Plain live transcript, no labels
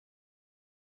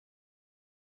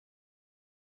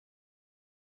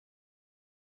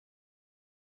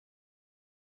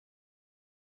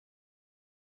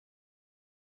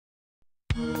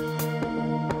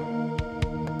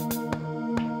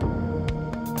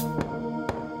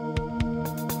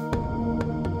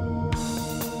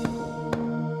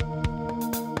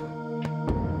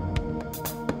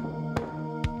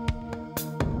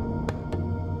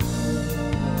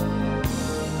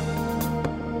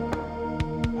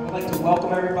I'd like to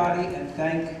welcome everybody and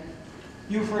thank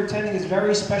you for attending this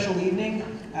very special evening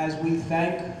as we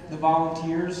thank the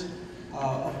volunteers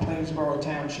of Plainsboro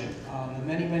Township. The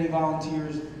many, many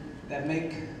volunteers that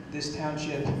make this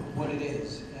township what it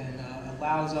is and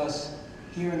allows us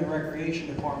here in the Recreation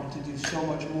Department to do so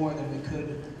much more than we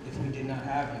could if we did not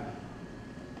have you.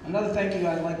 Another thank you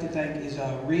I'd like to thank is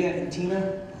Rhea and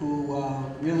Tina, who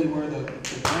really were the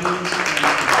brains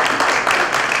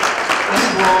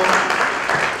and the role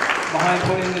behind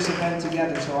putting this event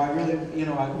together. So I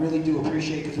really do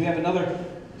appreciate, because we have another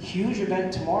huge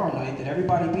event tomorrow night that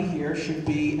everybody be here, should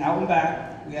be out and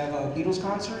back. We have a Beatles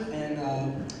concert and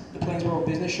the Plainsboro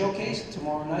Business Showcase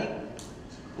tomorrow night.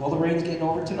 Well, the rain's getting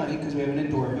over tonight because we have an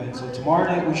indoor event, so tomorrow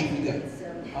night we should be good.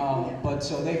 But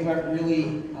so they've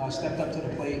really stepped up to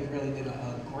the plate, really did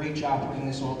a great job putting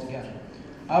this all together.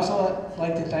 I also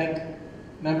like to thank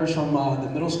members from the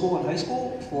middle school and high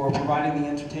school for providing the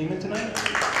entertainment tonight.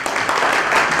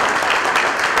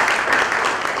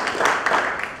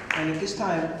 And at this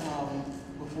time,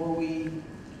 before we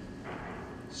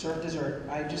serve dessert,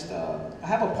 I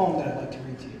have a poem that I'd like to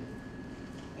read to you.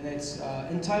 And it's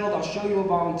entitled, I'll Show You a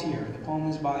Volunteer. The poem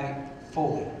is by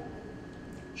Foley.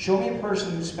 Show me a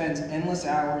person who spends endless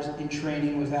hours in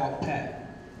training without pay,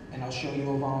 and I'll show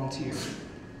you a volunteer.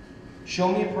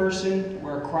 Show me a person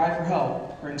where a cry for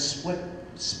help brings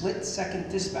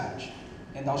split-second dispatch,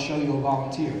 and I'll show you a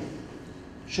volunteer.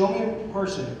 Show me a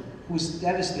person who is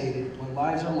devastated when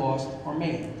lives are lost or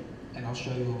maimed, and I'll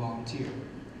show you a volunteer.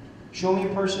 Show me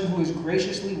a person who is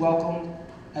graciously welcomed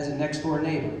as a next-door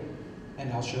neighbor,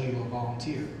 and I'll show you a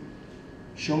volunteer.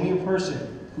 Show me a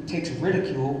person who takes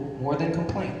ridicule more than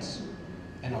complaints,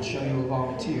 and I'll show you a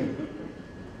volunteer.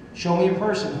 Show me a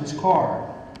person whose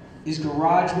car is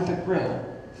garaged with a grill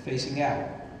facing out,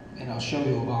 and I'll show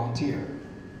you a volunteer.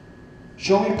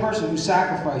 Show me a person who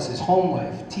sacrifices home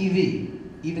life, TV,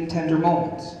 even tender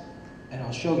moments, and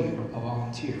I'll show you a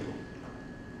volunteer.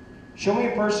 Show me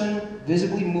a person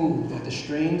visibly moved at the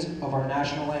strains of our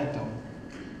national anthem,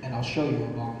 and I'll show you a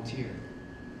volunteer.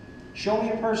 Show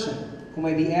me a person who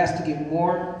may be asked to give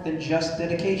more than just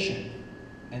dedication,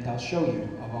 and I'll show you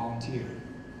a volunteer.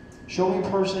 Show me a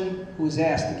person who is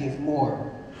asked to give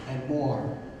more and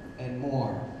more and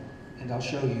more, and I'll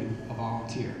show you a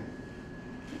volunteer.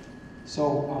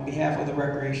 So on behalf of the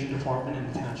Recreation Department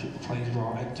and the Township of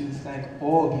Plainsboro, I do thank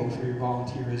all of you for your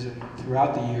volunteerism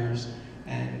throughout the years,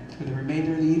 and for the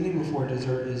remainder of the evening before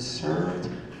dessert is served,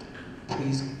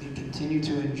 please continue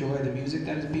to enjoy the music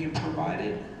that is being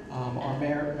provided. Our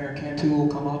Mayor Cantu will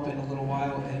come up in a little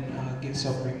while and give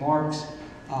some remarks.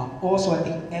 Also, at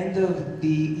the end of the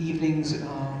evening's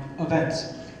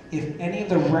events, if any of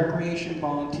the recreation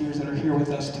volunteers that are here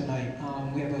with us tonight,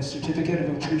 we have a certificate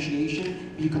of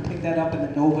appreciation. You can pick that up in the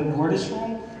Nova Nordis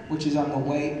room, which is on the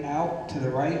way out to the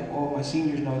right. All my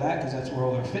seniors know that because that's where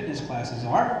all our fitness classes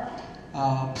are.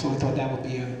 So we thought that would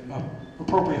be an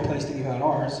appropriate place to give out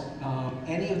ours.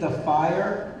 Any of the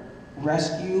fire,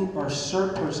 rescue, or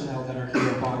CERT personnel that are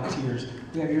here, volunteers,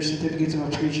 we have your certificates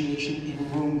of appreciation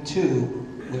in room 2,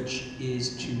 which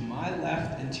is to my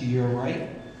left and to your right,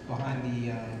 behind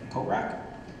the coat rack.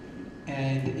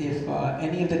 And if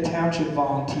any of the township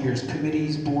volunteers,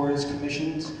 committees, boards,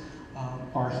 commissions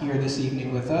are here this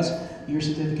evening with us, your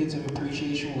certificates of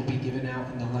appreciation will be given out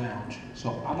in the lounge.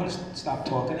 So I'm going to stop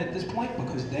talking at this point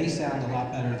because they sound a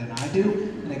lot better than I do.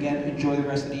 And again, enjoy the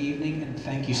rest of the evening, and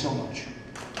thank you so much.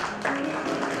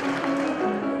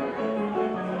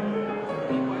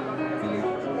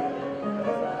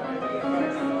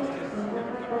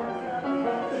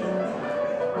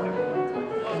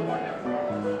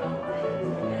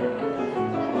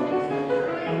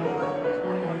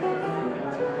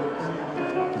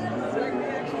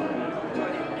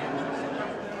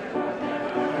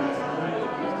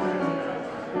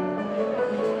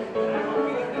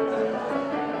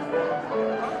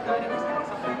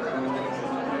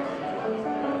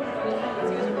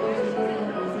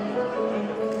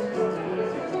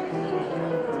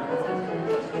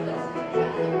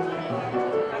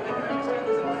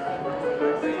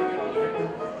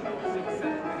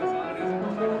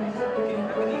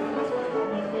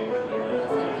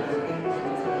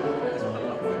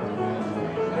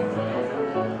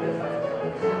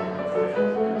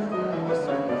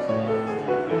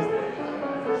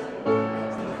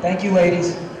 Thank you,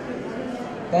 ladies.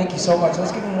 Thank you so much.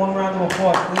 Let's give them one round of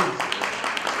applause, please.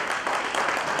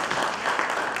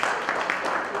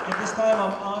 At this time,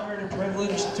 I'm honored and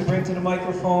privileged to bring to the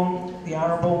microphone the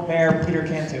Honorable Mayor Peter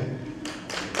Cantu.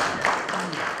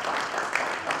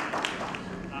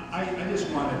 I just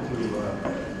wanted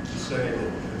to say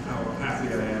that how happy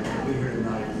I am to be here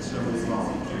tonight with so many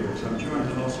volunteers.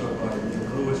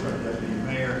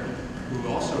 who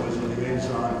also is a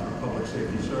liaison for public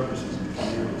safety services in the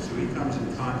community. So he comes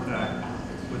in contact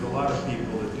with a lot of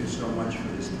people that do so much for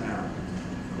this town.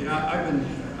 You know, I've been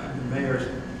mayor,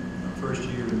 my first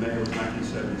year in mayor was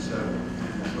 1977.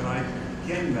 And when I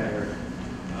became mayor,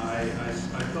 I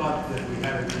thought that we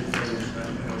had to do things,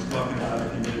 I was talking about a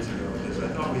few minutes ago, I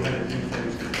thought we had to do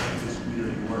things to make this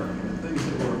community work. And the things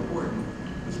that were important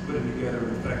was putting together an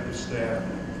effective staff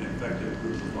and an effective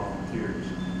group of volunteers.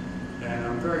 And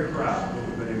I'm very proud of what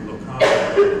we've been able to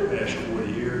accomplish in the past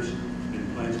 40 years in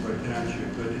Plainsboro Township,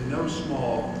 but in no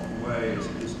small way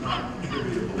it's not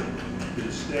attributable to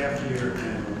the staff here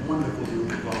and a wonderful group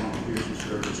of volunteers who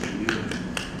serve this community.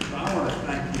 So I want to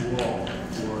thank you all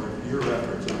for your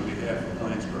efforts on behalf of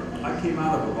Plainsboro. I came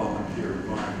out of a volunteer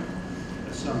environment.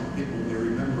 As some people may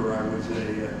remember, I was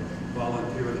a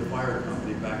volunteer with the fire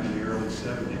company back in the early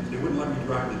 70s. They wouldn't let me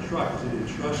drive the truck because they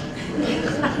didn't trust me.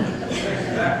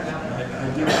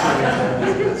 I did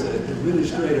as an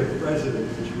administrative president,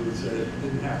 which was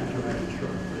didn't have to drive the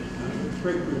truck. But a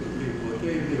great group of people. It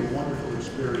gave me a wonderful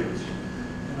experience.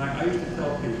 And I used to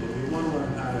tell people, if you want to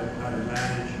learn how to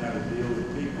manage, how to deal with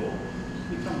people,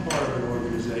 become part of an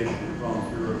organization, a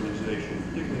volunteer organization,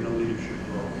 particularly in a leadership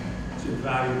role. It's a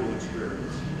valuable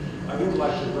experience. I would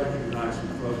like to recognize some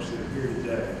folks that are here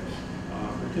today,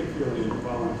 particularly in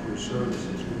volunteer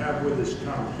services. We have with us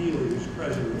Tom Healy, who's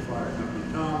president of the fire company.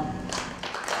 Tom.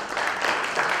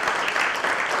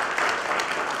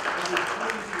 We're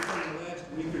pleased within the last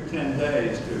week or 10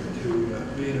 days to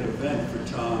be at an event for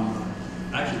Tom.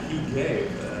 Actually, he gave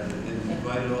and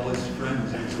invited all his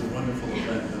friends. It was a wonderful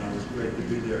event, and it was great to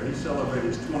be there. He celebrated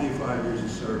his 25 years of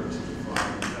service as a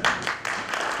fireman.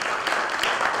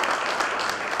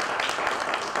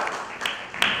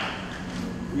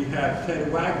 We have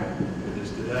Ted Wagner with us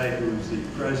today, who is the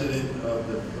president of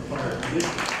the Fire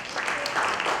Commission.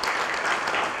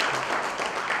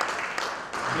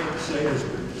 I hate to say this,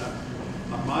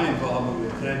 but my involvement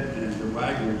with Ted and the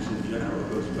Wagners in general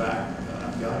goes back,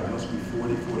 God, it must be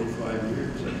 40, 45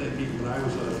 years. I think even when I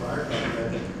was at a fire company, I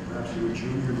think perhaps you were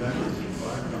junior members of the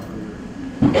fire company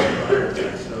prior to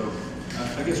that. So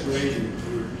I guess we're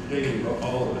dating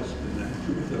all of us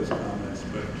with those comments.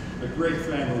 But a great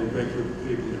family, a great group of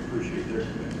people that appreciate their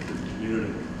commitment to the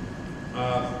community.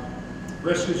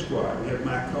 Rescue Squad, we have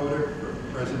Matt Coder,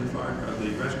 President of the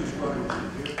Rescue Squad.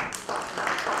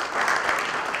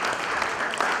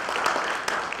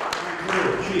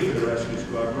 Chief of the Rescue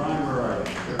Squad, Ryan Murray.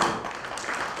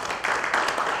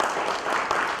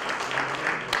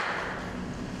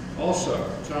 Also,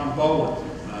 John Boland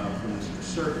from the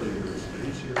CERT leaders.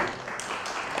 He's here.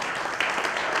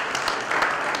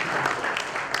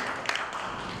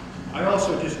 I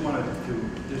also just wanted to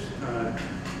kind of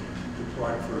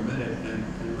depart for a minute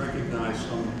and recognize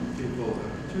some people,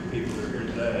 two people that are here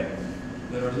today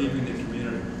that are leaving the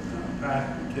community.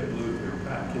 Pat and Kip Luther.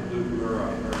 Pat and Kip Luther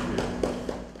are here.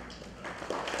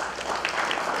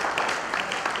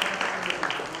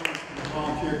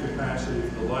 Volunteer capacity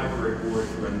for the library board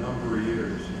for a number of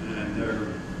years, and their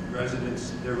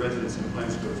residents in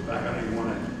Plainsboro back. I don't even want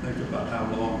to think about how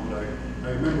long, but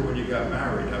I remember when you got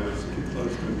married, I was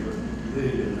close to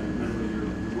Lee, and I remember your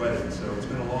wedding, so it's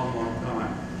been a long, long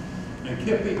time. And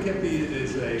Kippy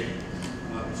is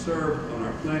served on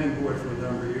our planning board for a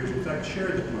number of years. In fact,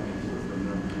 chaired the planning board for a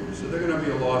number of years. So they're going to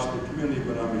be a loss to the community,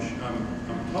 but I'm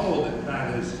told that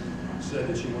Pat has said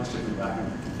that she wants to come back and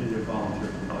continue to volunteer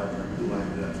for the library. We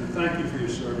like that. So thank you for your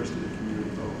service to the community,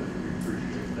 both of you. We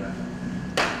appreciate that.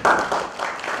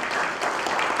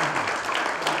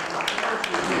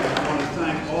 I want to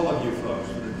thank all of you folks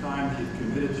for the time that you've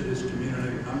committed to this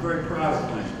community. I'm very proud of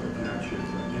Plainsboro Township,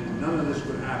 and none of this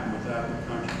would happen without the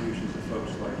contributions of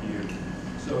folks like you.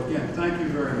 So again, thank you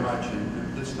very much,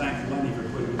 and let's thank Lenny for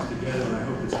putting this together, and I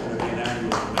hope it's going to be an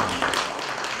annual event.